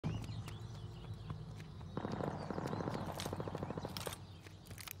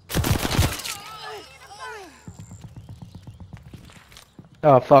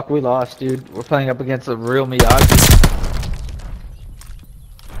Oh fuck, we lost, dude. We're playing up against a real Miyagi.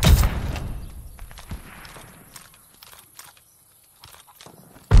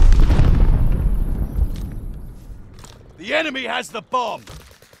 The enemy has the bomb.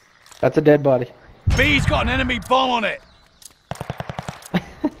 That's a dead body. B's got an enemy bomb on it.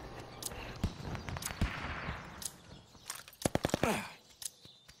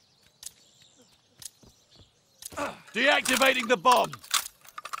 Deactivating the bomb.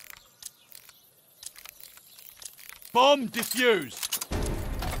 Bomb defused.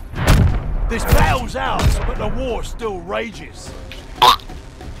 This battle's ours, but the war still rages.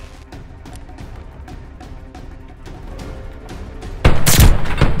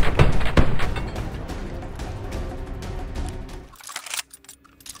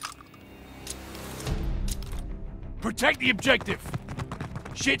 Protect the objective.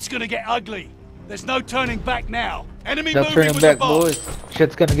 Shit's gonna get ugly. There's no turning back now. Enemy No moving turning with back, the bomb. boys.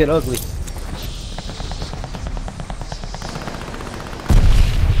 Shit's gonna get ugly.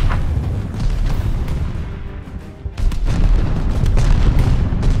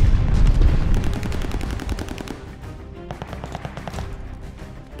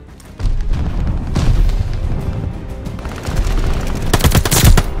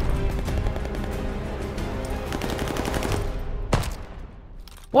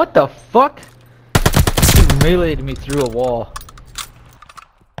 What the fuck? He meleeed me through a wall.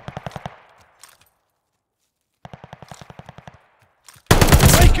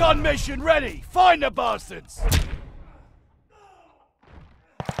 Recon mission ready. Find the bastards.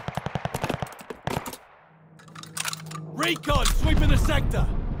 Recon sweeping the sector.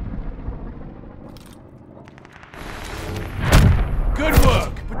 Good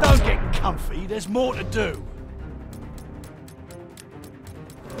work, but don't get comfy. There's more to do.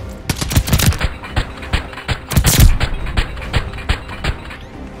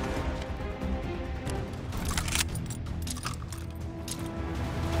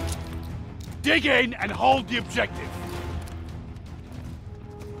 Dig in and hold the objective.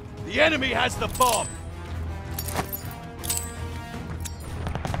 The enemy has the bomb.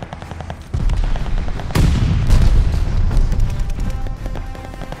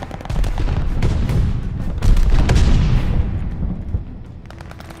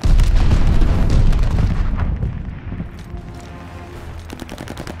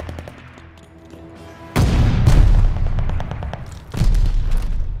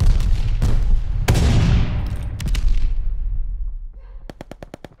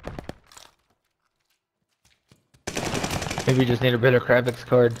 Maybe you just need a better graphics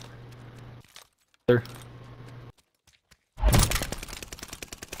card.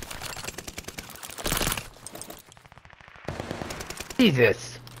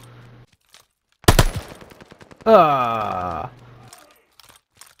 Jesus. Ah.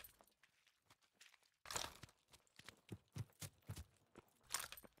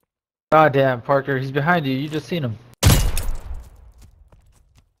 God damn, Parker, he's behind you. You just seen him.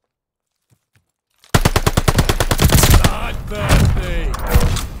 Bloodthirsty.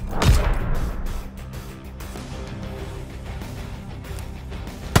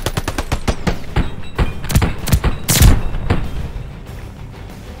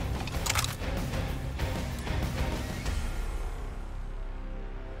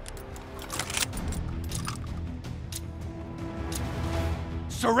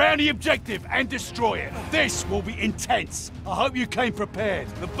 Surround the objective and destroy it. This will be intense. I hope you came prepared.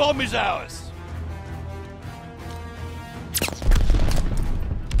 The bomb is ours.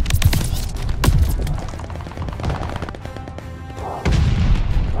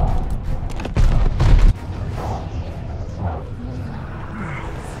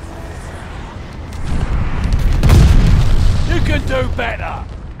 You can do better.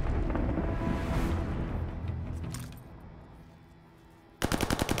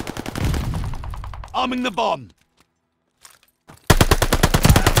 Arming the bomb.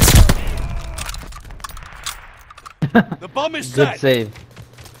 The bomb is Good set. save.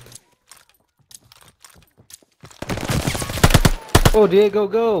 Oh, Diego,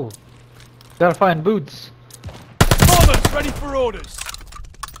 go! Gotta find boots. Bombers ready for orders.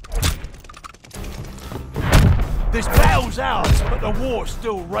 This battle's ours, but the war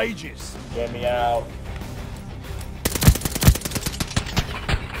still rages. Get me out.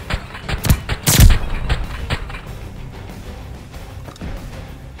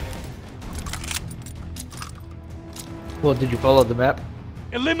 Well, did you follow the map?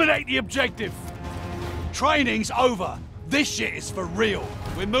 Eliminate the objective. Training's over. This shit is for real.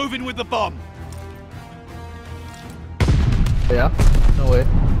 We're moving with the bomb. Yeah? No way.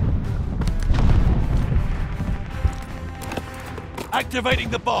 Activating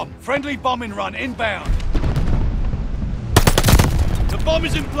the bomb. Friendly bombing run inbound. The bomb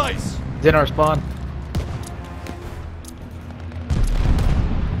is in place. It's in our spawn.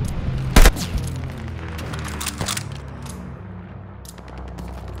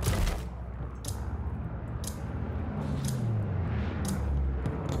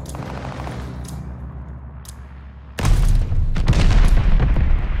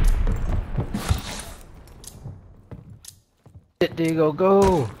 Shit, Diego,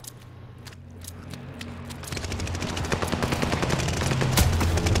 go!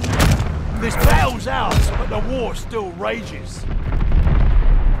 This battle's ours, but the war still rages.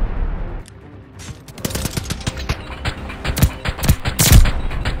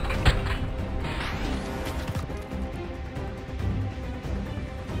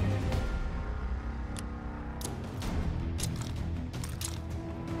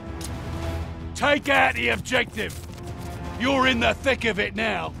 Take out the objective. You're in the thick of it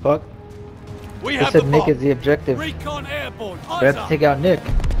now. Fuck. We I have the said Nick bomb. is the objective. Recon airborne. We have to take out Nick.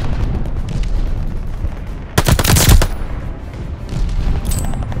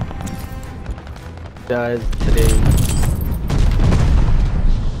 Guys, today.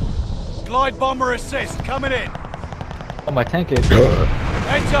 Glide bomber assist coming in. Oh, my tank is.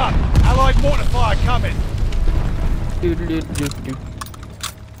 Heads up. Allied mortar fire coming. Doo-doo-doo-doo-doo.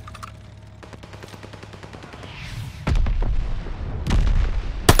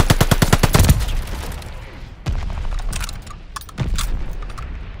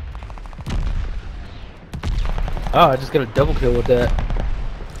 Oh, I just got a double kill with that.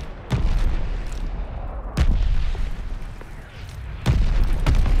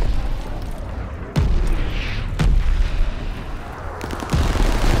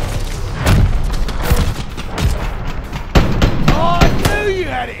 Oh, I knew you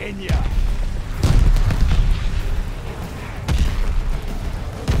had it in you.